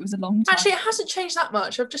because it was a long time. Actually, it hasn't changed that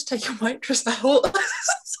much. I've just taken Waitress out.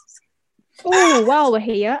 Oh, while we're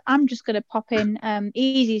here, I'm just going to pop in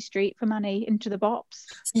Easy Street from Annie into the Bops.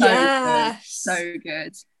 Yes. So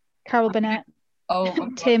good. Carol Burnett, Oh, my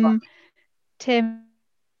God. Tim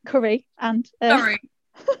Curry, and Sorry.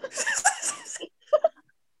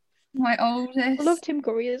 My oldest. I love Tim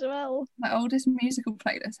Curry as well. My oldest musical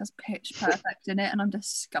playlist has Pitch Perfect in it, and I'm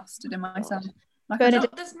disgusted in myself. Like,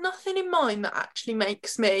 Bernadette. There's nothing in mine that actually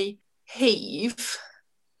makes me heave.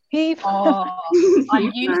 Heave.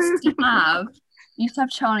 I used to have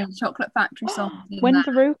Charlie and the Chocolate Factory songs. When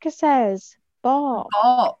Veruca says Bob.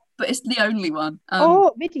 But it's the only one.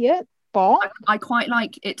 Idiot. Bob. I quite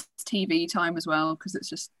like its TV time as well because it's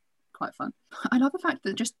just quite fun. I love the fact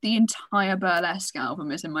that just the entire Burlesque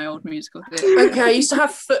album is in my old musical theatre. Okay, I used to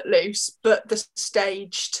have Footloose, but the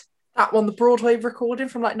staged, that one, the Broadway recording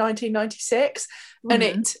from like 1996, and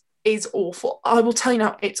it is awful. I will tell you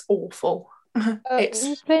now, it's awful.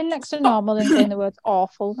 Who's playing next to normal and saying the words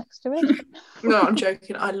awful next to it? No, I'm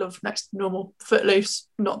joking. I love Next to Normal. Footloose,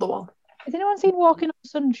 not the one. Has anyone seen Walking on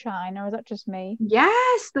Sunshine, or is that just me?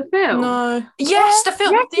 Yes, the film. No. Yes, the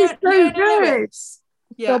film. Yes, it's so Leona good. Lewis.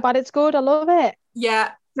 So Yeah. bad it's good. I love it.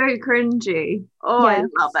 Yeah. So cringy. Oh, Yeah.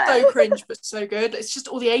 I love it. So cringe, but so good. It's just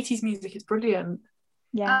all the 80s music is brilliant.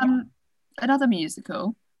 Yeah. Another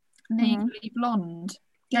musical, Legally Blonde.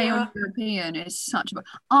 Gay Yeah. or European is such a...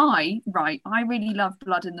 I really love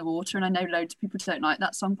Blood in the Water, and I know loads of people don't like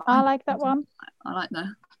that song. But I like that one. I like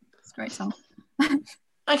that. It's a great song.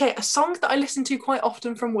 Okay, a song that I listen to quite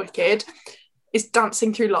often from Wicked is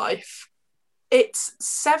Dancing Through Life. It's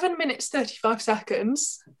 7 minutes 35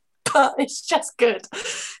 seconds, but it's just good.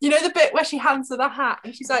 You know the bit where she hands her the hat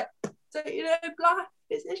and she's like, don't you know black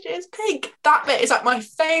is pink? That bit is like my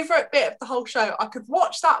favourite bit of the whole show. I could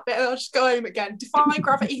watch that bit and I'll just go home again. Defying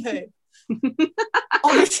Gravity who?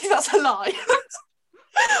 Obviously that's a lie.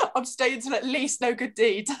 I'm staying till at least No Good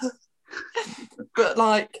Deed. But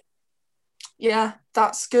like, yeah,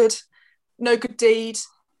 that's good. No Good Deed,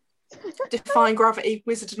 Defying Gravity,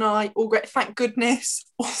 Wizard and I, all great. Thank goodness,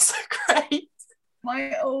 also great.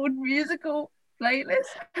 My old musical playlist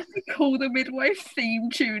has the Call the Midwife theme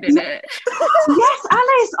tune in it. Yes,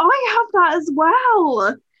 Alice, I have that as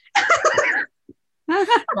well.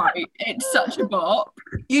 Right, it's such a bop.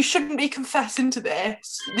 You shouldn't be confessing to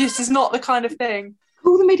this. This is not the kind of thing.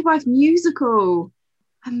 Call the Midwife musical.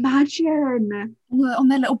 Imagine. On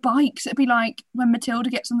their little bikes, it'd be like when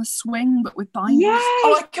Matilda gets on the swing, but with binders. Yes.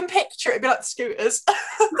 Oh, I can picture it. It'd be like the scooters.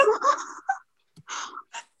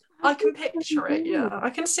 I can picture it, yeah.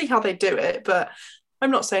 I can see how they do it, but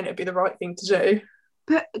I'm not saying it'd be the right thing to do.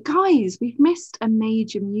 But guys, we've missed a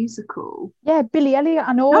major musical. Yeah, Billy Elliot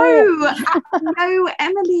and all. No,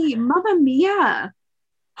 Emily, Mamma Mia.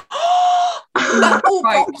 Right.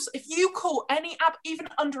 Pops, if you call any even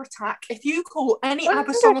Under Attack, if you call any Under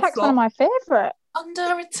ABBA song a Attack's one of flop, my favourite.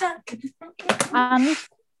 Under Attack. And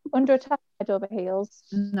Under Attack, Head Over Heels.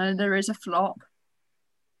 No, there is a flop.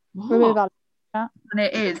 Remove What? Al- And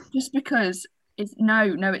it is just because it's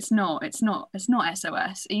it's not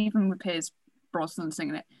SOS, even with Piers Brosnan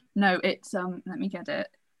singing it. No, it's let me get it.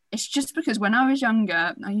 It's just because when I was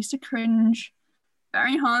younger, I used to cringe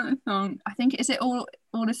very hard at the song. I think, is it all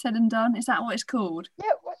is said and done? Is that what it's called?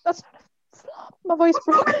 Yeah, that's not a flop. My voice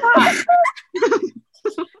broke.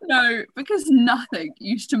 No, because nothing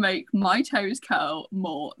used to make my toes curl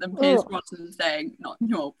more than Piers Brosnan saying "not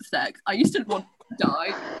your sex." I used to want to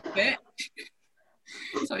die a bit.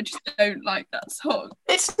 So I just don't like that song.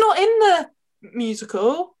 It's not in the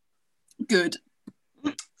musical. Good.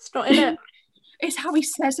 It's not in it. It's how he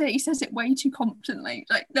says it. He says it way too confidently.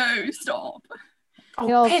 Like, no, stop.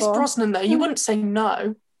 Oh, Pierce Brosnan, though. You wouldn't say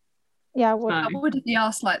no. Yeah, I would. I would if he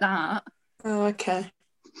asked like that. Oh, okay.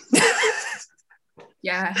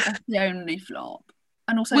 Yeah, that's the only flop.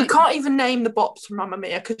 And also, we can't even name the bops from Mamma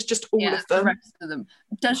Mia because just all of them. The rest of them.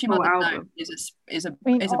 Does Your Mother Know is a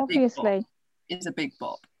obviously a big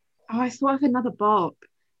bop. Oh, I thought of another bop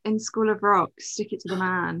in School of Rock. Stick It to the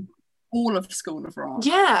Man. All of School of Rock.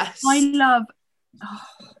 Yes. I love. Oh,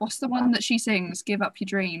 what's the one that she sings? Give Up Your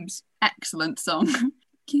Dreams. Excellent song.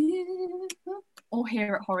 Give up. Or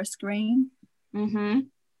Here at Horace Green. Mm-hmm.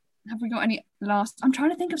 Have we got any last? I'm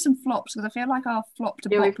trying to think of some flops because I feel like our flop to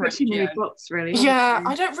bop we've got too many flops, really. Yeah,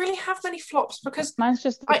 I don't really have many flops because mine's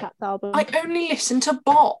just the Cats album. I only listen to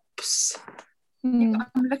bops. I'm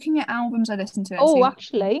looking at albums I listen to. Oh,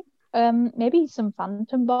 actually, maybe some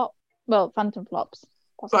Phantom flops.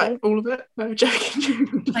 Possibly. Right, all of it? No,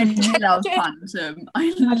 joking. I love Phantom.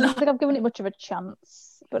 I don't think I've given it much of a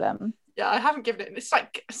chance, but yeah, I haven't given it. It's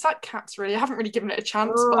like Cats, really. I haven't really given it a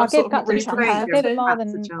chance, but I I've sort of not really I gave it more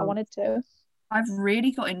than I wanted to. I've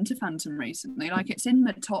really got into Phantom recently. Like, it's in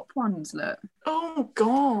the top ones. Look. Oh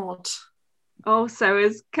God. Oh, so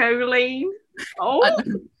is Colleen. Oh.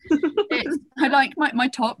 I like my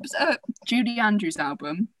tops. Julie Andrews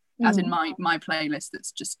album, as in my playlist.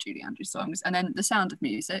 That's just Julie Andrews songs, and then The Sound of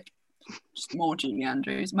Music, just more Julie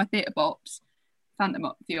Andrews. My theatre bops, Phantom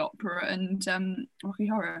of the Opera, and Rocky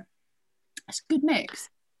Horror. It's a good mix.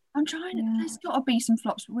 I'm trying. There's got to be some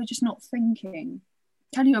flops, but we're just not thinking.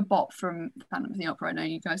 Tell you a bop from Phantom of the Opera. I know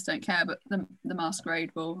you guys don't care, but the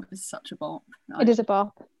Masquerade Ball is such a bop. It is a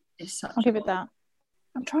bop. It's such. I'll give it that.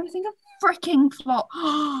 I'm trying to think of freaking flop.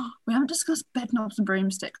 We haven't discussed Bedknobs and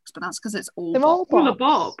Broomsticks, but that's because it's all they're all a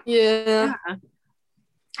bop. Yeah.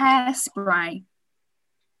 Hairspray.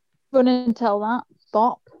 Run and Tell That.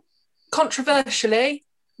 Bop. Controversially,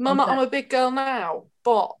 Mama, I'm a Big Girl Now.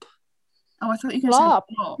 Bop. Oh, I thought you were going to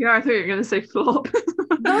say flop. Yeah, I thought you were going to say flop.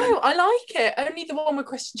 No, I like it. Only the one with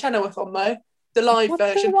Kristen Chenoweth on, though. The live version.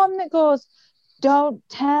 What's the one that goes, don't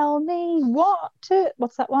tell me what to...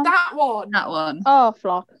 What's that one? That one. That one. Oh,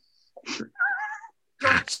 flop.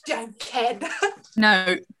 Joking.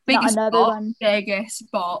 No, biggest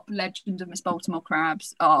bop, Legend of Miss Baltimore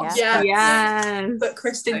Crabs. Oh, yeah. Yes. But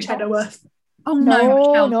Kristen Chenoweth. Oh,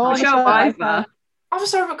 no. Michelle Pfeiffer. I'm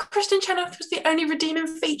sorry, but Kristen Chenoweth was the only redeeming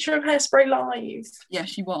feature of Hairspray Live. Yeah,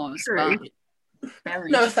 she was. True.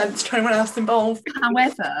 No offence to anyone else involved.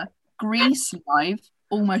 However, Grease Live,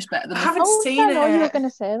 almost better than I haven't seen it. I know you were going to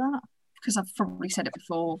say that. Because I've probably said it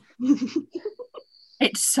before.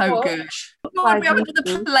 It's so good. God, we haven't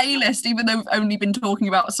done the playlist, even though we've only been talking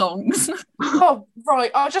about songs. Oh,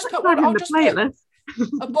 right. I'll just put one. I'll just put playlist.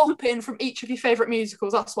 a bop in from each of your favourite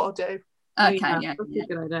musicals. That's what I'll do. Okay, yeah.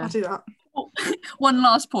 I'll do that. One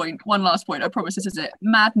last point. I promise this is it.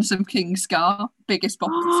 Madness of King Scar, biggest bop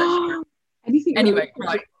of the century. Anything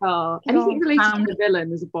related to the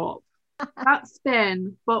villain is a bop. That's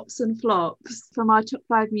been Bops and Flops from our top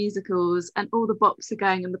 5 musicals, and all the bops are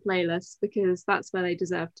going in the playlist because that's where they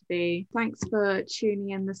deserve to be. Thanks for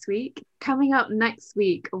tuning in this week. Coming up next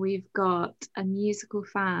week, we've got a musical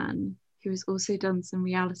fan who has also done some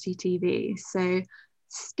reality TV. So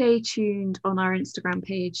stay tuned on our Instagram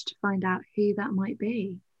page to find out who that might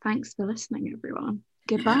be. Thanks for listening, everyone.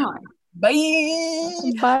 Goodbye.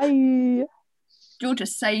 Bye. Bye. Georgia,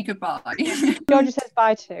 say goodbye. Georgia says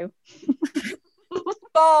bye too.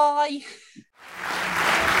 Bye.